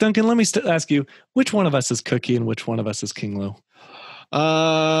 Duncan, let me ask you, which one of us is Cookie and which one of us is King Louis?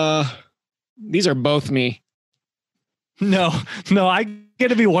 These are both me. No, I get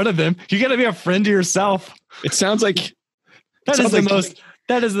to be one of them. You got to be a friend to yourself. It sounds like that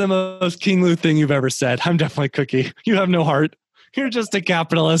is the most King Louis thing you've ever said. I'm definitely Cookie. You have no heart. You're just a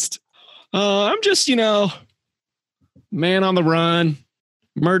capitalist. I'm just, man on the run,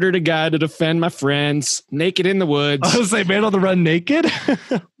 murdered a guy to defend my friends, naked in the woods. I was say, man on the run naked?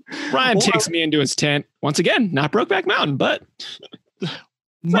 Ryan takes me into his tent. Once again, not Brokeback Mountain, but...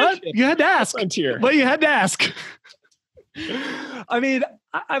 You had to ask. Frontier. But you had to ask. I mean,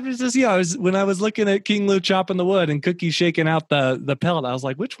 I was just, when I was looking at King Louis chopping the wood and Cookie shaking out the pellet, I was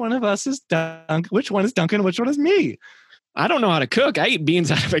like, which one of us is Duncan? Which one is Duncan? Which one is me? I don't know how to cook. I eat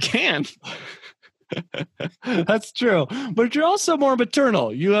beans out of a can. That's true. But you're also more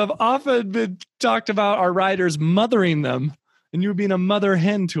maternal. You have often been talked about our writers mothering them And you're being a mother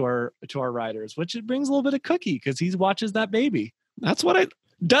hen to our writers, which it brings a little bit of Cookie because he watches that baby. That's what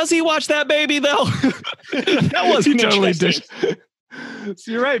does he watch that baby though? That was totally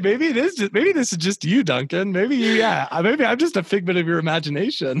So you're right. Maybe this is just you, Duncan. Maybe I'm just a figment of your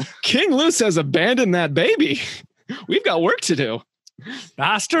imagination. King Luce has abandoned that baby. We've got work to do.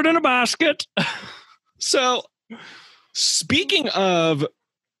 Bastard in a basket. So, speaking of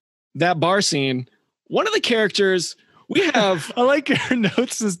that bar scene, one of the characters we have... I like your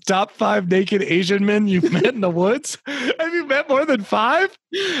notes as top 5 naked Asian men you've met in the woods. Have you met more than 5?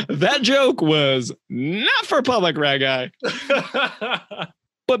 That joke was not for public, Rag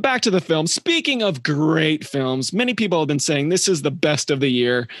But back to the film. Speaking of great films, many people have been saying this is the best of the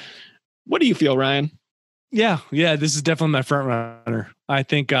year. What do you feel, Ryan? Yeah, this is definitely my front runner. I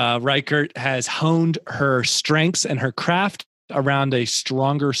think Reichert has honed her strengths and her craft around a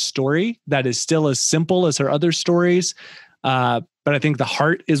stronger story that is still as simple as her other stories. But I think the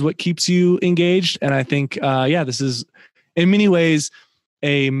heart is what keeps you engaged. And I think, this is in many ways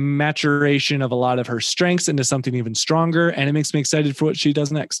a maturation of a lot of her strengths into something even stronger. And it makes me excited for what she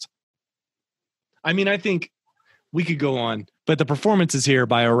does next. I mean, I think we could go on, but the performances here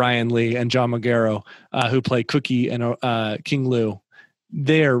by Orion Lee and John Magaro, who play Cookie and King Lu,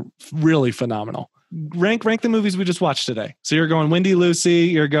 they're really phenomenal. Rank the movies we just watched today. So you're going Wendy Lucy,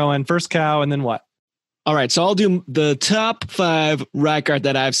 you're going First Cow, and then what? All right, so I'll do the top 5 Reichert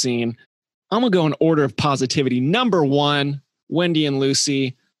that I've seen. I'm going to go in order of positivity. Number 1, Wendy and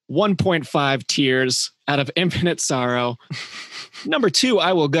Lucy, 1.5 tears out of infinite sorrow. Number 2,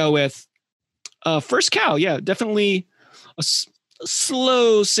 I will go with First Cow. Yeah, definitely a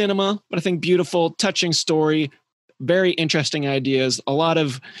slow cinema, but I think beautiful, touching story, very interesting ideas, a lot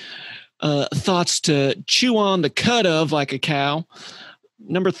of thoughts to chew on the cud of like a cow.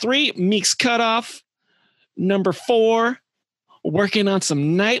 Number 3, Meek's Cutoff. Number 4, working on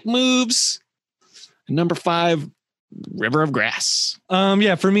some night moves. And number 5, River of Grass. For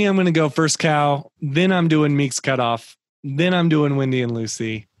me, I'm going to go First Cow. Then I'm doing Meek's Cutoff. Then I'm doing Wendy and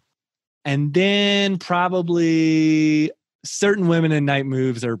Lucy. And then probably Certain Women in Night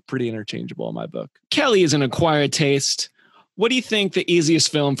Moves are pretty interchangeable in my book. Kelly is an acquired taste. What do you think the easiest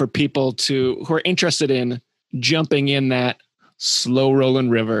film for people who are interested in jumping in that slow rolling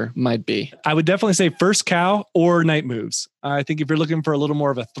river might be? I would definitely say First Cow or Night Moves. I think if you're looking for a little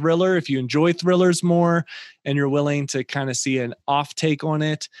more of a thriller, if you enjoy thrillers more and you're willing to kind of see an off take on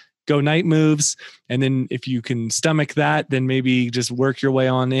it, go Night Moves. And then if you can stomach that, then maybe just work your way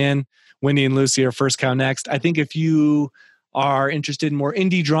on in. Wendy and Lucy are First Cow next. I think if you are interested in more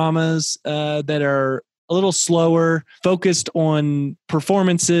indie dramas that are a little slower, focused on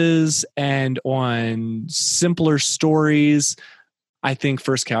performances and on simpler stories, I think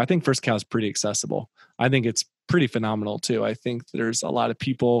First Cow is pretty accessible. I think it's pretty phenomenal too. I think there's a lot of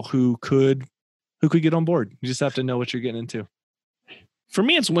people who could get on board. You just have to know what you're getting into. For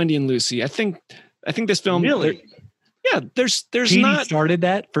me, it's Wendy and Lucy. I think this film really. There's Katie not started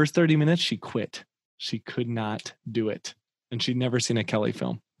that first 30 minutes. She quit. She could not do it. And she'd never seen a Kelly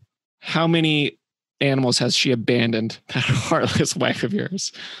film. How many animals has she abandoned, that heartless wife of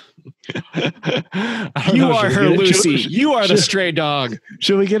yours? You are her Lucy. You are the stray dog.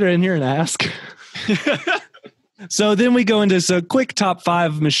 Should we get her in here and ask? So then we go into a quick top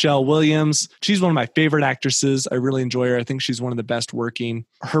 5. Michelle Williams. She's one of my favorite actresses. I really enjoy her. I think she's one of the best working.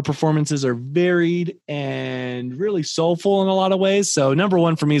 Her performances are varied and really soulful in a lot of ways. So number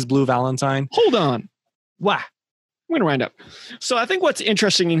 1 for me is Blue Valentine. Hold on. Wow. I'm going to wind up. So I think what's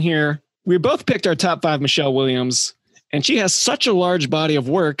interesting in here, we both picked our top 5 Michelle Williams, and she has such a large body of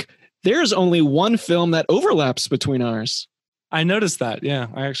work. There's only one film that overlaps between ours. I noticed that. Yeah,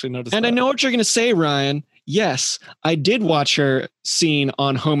 I actually noticed and that. I know what you're going to say, Ryan. Yes, I did watch her scene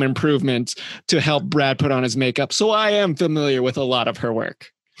on Home Improvement to help Brad put on his makeup, so I am familiar with a lot of her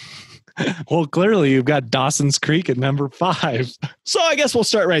work. Well, clearly you've got Dawson's Creek at number 5. So I guess we'll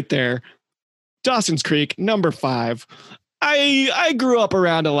start right there. Dawson's Creek, number 5. I grew up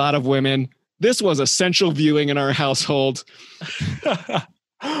around a lot of women. This was essential viewing in our household.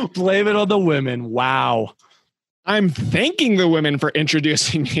 Blame it on the women. Wow. I'm thanking the women for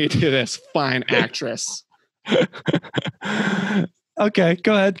introducing me to this fine actress. Okay,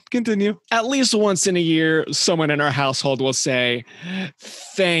 go ahead. Continue. At least once in a year, someone in our household will say,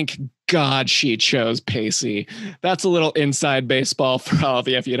 "Thank God she chose Pacey." That's a little inside baseball for all of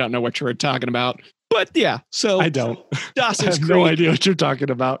you if you don't know what you were talking about. But yeah, so I don't. Dawson's I have Creek. no idea what you're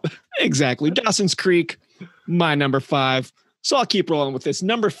talking about. Exactly. Dawson's Creek, my number 5. So I'll keep rolling with this.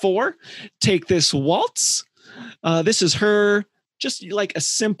 Number 4, Take This Waltz. This is her, just like a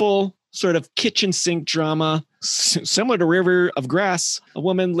simple sort of kitchen sink drama. similar to River of Grass, a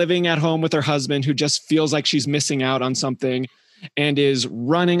woman living at home with her husband who just feels like she's missing out on something and is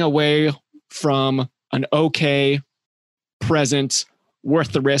running away from an okay present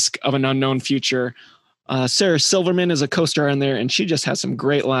worth the risk of an unknown future. Sarah Silverman is a co-star in there, and she just has some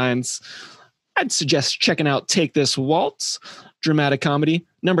great lines. I'd suggest checking out Take This Waltz, dramatic comedy.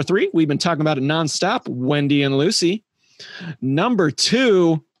 Number 3, we've been talking about it nonstop, Wendy and Lucy. Number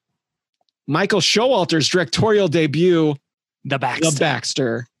 2, Michael Showalter's directorial debut, The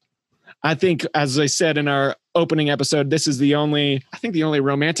Baxter. I think, as I said in our opening episode, this is the only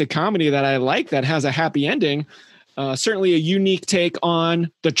romantic comedy that I like that has a happy ending. Certainly a unique take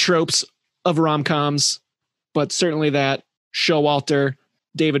on the tropes of rom-coms, but certainly that Showalter,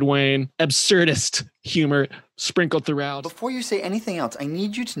 David Wayne, absurdist humor sprinkled throughout. Before you say anything else, I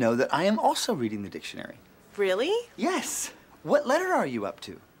need you to know that I am also reading the dictionary. Really? Yes. What letter are you up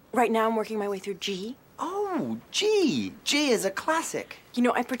to? Right now I'm working my way through G. Oh, G. G is a classic. You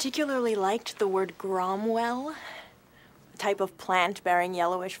know, I particularly liked the word Gromwell. A type of plant bearing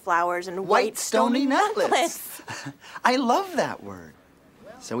yellowish flowers and white stony nutlets. I love that word.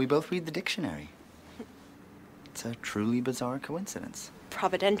 So we both read the dictionary. It's a truly bizarre coincidence.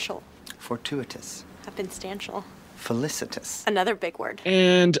 Providential. Fortuitous. Happenstantial. Felicitous. Another big word.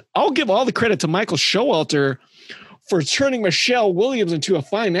 And I'll give all the credit to Michael Showalter for turning Michelle Williams into a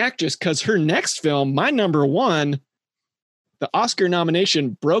fine actress, because her next film, my number 1, the Oscar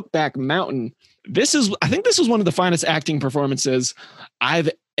nomination, Brokeback Mountain. I think this is one of the finest acting performances I've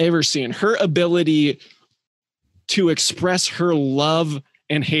ever seen. Her ability to express her love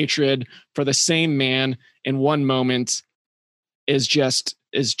and hatred for the same man in one moment is just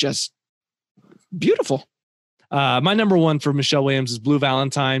beautiful. My number 1 for Michelle Williams is Blue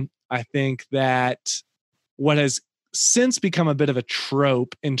Valentine. I think that what has since become a bit of a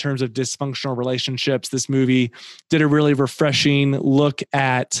trope in terms of dysfunctional relationships, this movie did a really refreshing look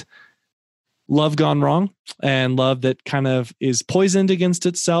at love gone wrong and love that kind of is poisoned against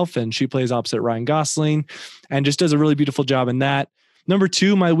itself. And she plays opposite Ryan Gosling and just does a really beautiful job in that. Number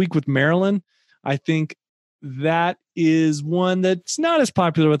 2, My Week with Marilyn. I think that is one that's not as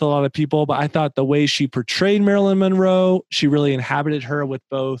popular with a lot of people, but I thought the way she portrayed Marilyn Monroe, she really inhabited her with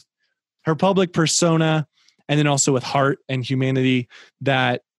both her public persona and then also with heart and humanity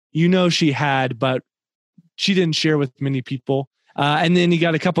that she had, but she didn't share with many people. And then you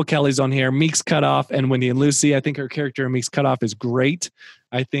got a couple Kellys on here, Meek's Cutoff and Wendy and Lucy. I think her character in Meek's Cutoff is great.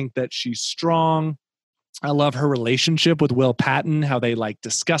 I think that she's strong. I love her relationship with Will Patton, how they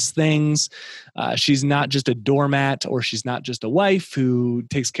discuss things. She's not just a doormat, or she's not just a wife who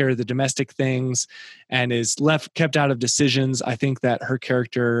takes care of the domestic things and is kept out of decisions. I think that her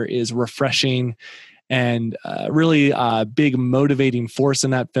character is refreshing and really a big motivating force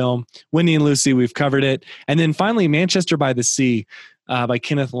in that film. Wendy and Lucy, we've covered it. And then finally, Manchester by the Sea by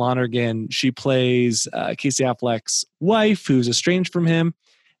Kenneth Lonergan. She plays Casey Affleck's wife who's estranged from him.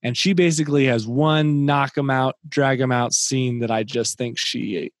 And she basically has one knock him out, drag him out scene that I just think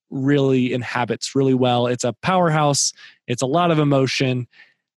she really inhabits really well. It's a powerhouse. It's a lot of emotion.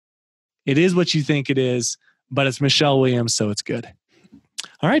 It is what you think it is, but it's Michelle Williams, so it's good.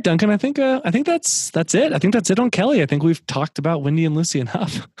 All right, Duncan, I think that's it. I think that's it on Kelly. I think we've talked about Wendy and Lucy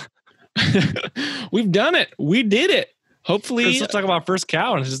enough. We've done it. We did it. Hopefully, let's talk about First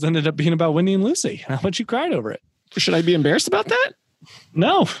Cow, and it just ended up being about Wendy and Lucy. How much you cried over it? Should I be embarrassed about that?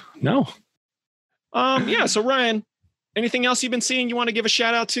 No. Yeah. So Ryan, anything else you've been seeing you want to give a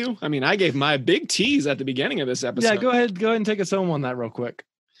shout out to? I mean, I gave my big tease at the beginning of this episode. Yeah, go ahead and take us home on that real quick.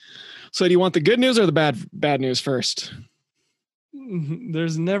 So do you want the good news or the bad news first?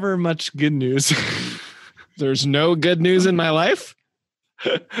 There's never much good news. There's no good news in my life?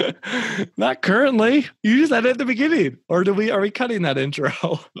 Not currently. You just said it at the beginning. Or are we cutting that intro?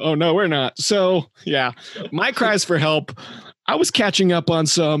 Oh no, we're not. So yeah, my cries for help. I was catching up on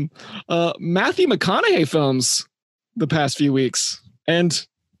some Matthew McConaughey films the past few weeks, and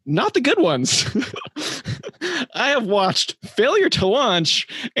not the good ones. I have watched Failure to Launch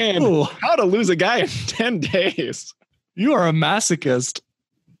and How to Lose a Guy in 10 Days. You are a masochist.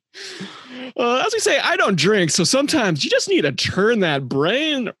 As we say, I don't drink, so sometimes you just need to turn that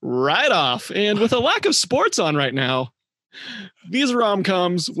brain right off. And with a lack of sports on right now, these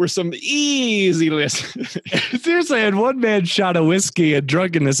rom-coms were some easy listen. Seriously, and one man's shot of whiskey and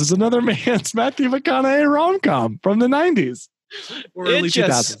drunkenness is another man's Matthew McConaughey rom-com from the 90s. Or early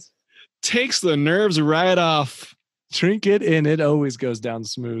 2000s. Takes the nerves right off. Drink it and it always goes down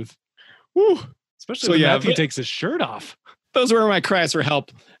smooth. Woo. Especially when Matthew takes his shirt off. Those were my cries for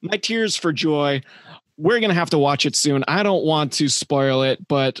help. My tears for joy. We're going to have to watch it soon. I don't want to spoil it,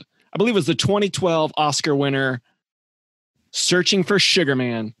 but I believe it was the 2012 Oscar winner, Searching for Sugar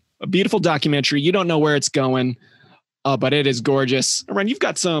Man. A beautiful documentary. You don't know where it's going, but it is gorgeous. Ren, you've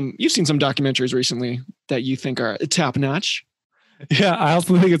seen some documentaries recently that you think are top notch. Yeah, I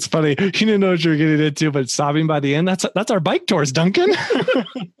also think it's funny. You didn't know what you were getting into, but sobbing by the end, that's our bike tours, Duncan.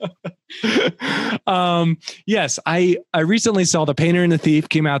 Yes, I recently saw The Painter and the Thief,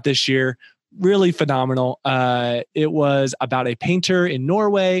 came out this year. Really phenomenal. It was about a painter in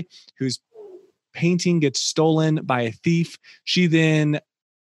Norway whose painting gets stolen by a thief. She then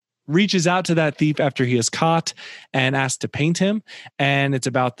reaches out to that thief after he is caught and asks to paint him. And it's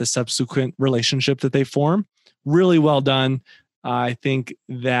about the subsequent relationship that they form. Really well done. I think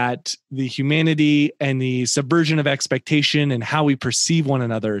that the humanity and the subversion of expectation and how we perceive one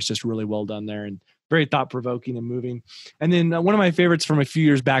another is just really well done there and very thought-provoking and moving. And then one of my favorites from a few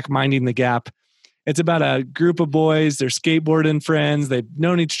years back, Minding the Gap. It's about a group of boys. They're skateboarding friends. They've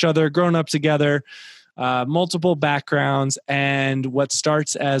known each other, grown up together, multiple backgrounds. And what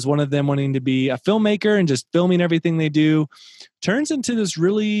starts as one of them wanting to be a filmmaker and just filming everything they do turns into this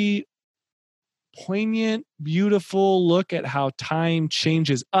really poignant, beautiful look at how time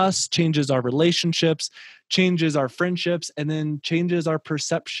changes us, changes our relationships, changes our friendships, and then changes our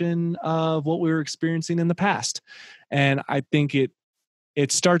perception of what we were experiencing in the past. And I think it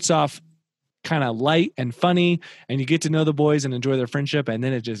starts off kind of light and funny, and you get to know the boys and enjoy their friendship, and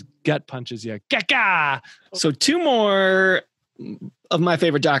then it just gut punches you. Gah-gah! So 2 more of my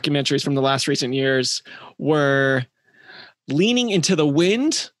favorite documentaries from the last recent years were Leaning into the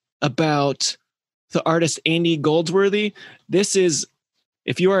Wind, about the artist Andy Goldsworthy. This is,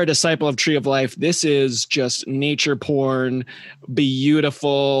 if you are a disciple of Tree of Life, this is just nature porn,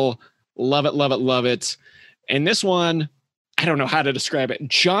 beautiful, love it, love it, love it. And this one, I don't know how to describe it.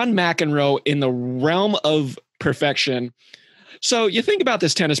 John McEnroe in the realm of perfection. So you think about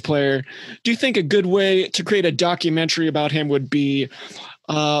this tennis player. Do you think a good way to create a documentary about him would be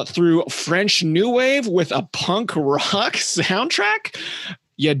through French New Wave with a punk rock soundtrack?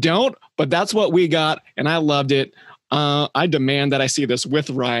 You don't, but that's what we got, and I loved it. I demand that I see this with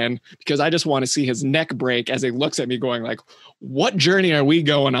Ryan because I just want to see his neck break as he looks at me going like, what journey are we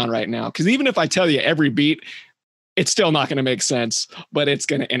going on right now? Because even if I tell you every beat, it's still not going to make sense, but it's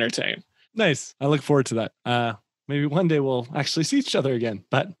going to entertain. Nice. I look forward to that. Maybe one day we'll actually see each other again,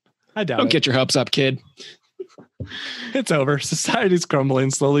 but I doubt it. Don't get your hopes up, kid. It's over. Society's crumbling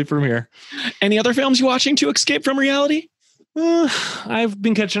slowly from here. Any other films you watching to escape from reality? I've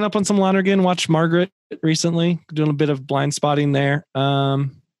been catching up on some Lonergan. Watched Margaret recently, doing a bit of blind spotting there.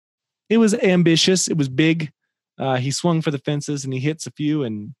 It was ambitious. It was big. He swung for the fences and he hits a few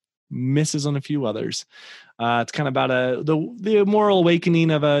and misses on a few others. It's kind of about the moral awakening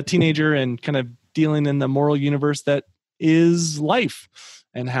of a teenager and kind of dealing in the moral universe that is life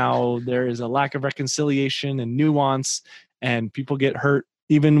and how there is a lack of reconciliation and nuance and people get hurt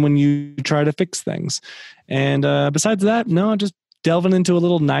even when you try to fix things. And besides that, no, just delving into a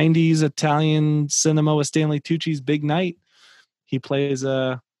little 90s Italian cinema with Stanley Tucci's Big Night. He plays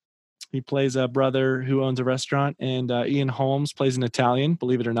a brother who owns a restaurant, and Ian Holmes plays an Italian,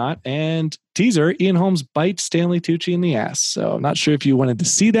 believe it or not. And teaser, Ian Holmes bites Stanley Tucci in the ass. So I'm not sure if you wanted to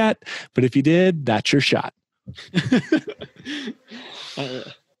see that, but if you did, that's your shot.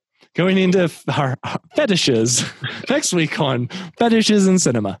 Going into our fetishes next week on Fetishes in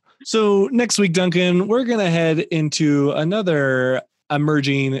Cinema. So next week, Duncan, we're going to head into another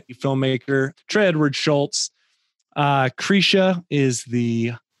emerging filmmaker, Trey Edward Schultz. Krisha is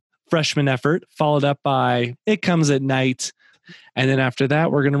the freshman effort, followed up by It Comes at Night. And then after that,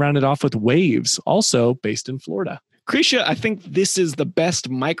 we're going to round it off with Waves, also based in Florida. Krisha, I think this is the best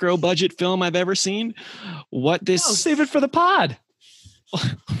micro budget film I've ever seen. Save it for the pod.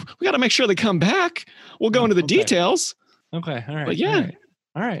 We got to make sure they come back. We'll go into the details. Okay. All right. But yeah.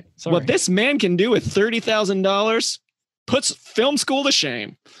 All right. Sorry. What this man can do with $30,000 puts film school to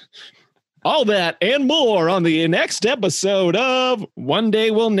shame. All that and more on the next episode of One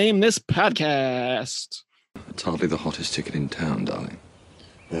Day We'll Name This Podcast. It's hardly the hottest ticket in town, darling.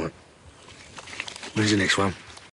 What? When's the next one?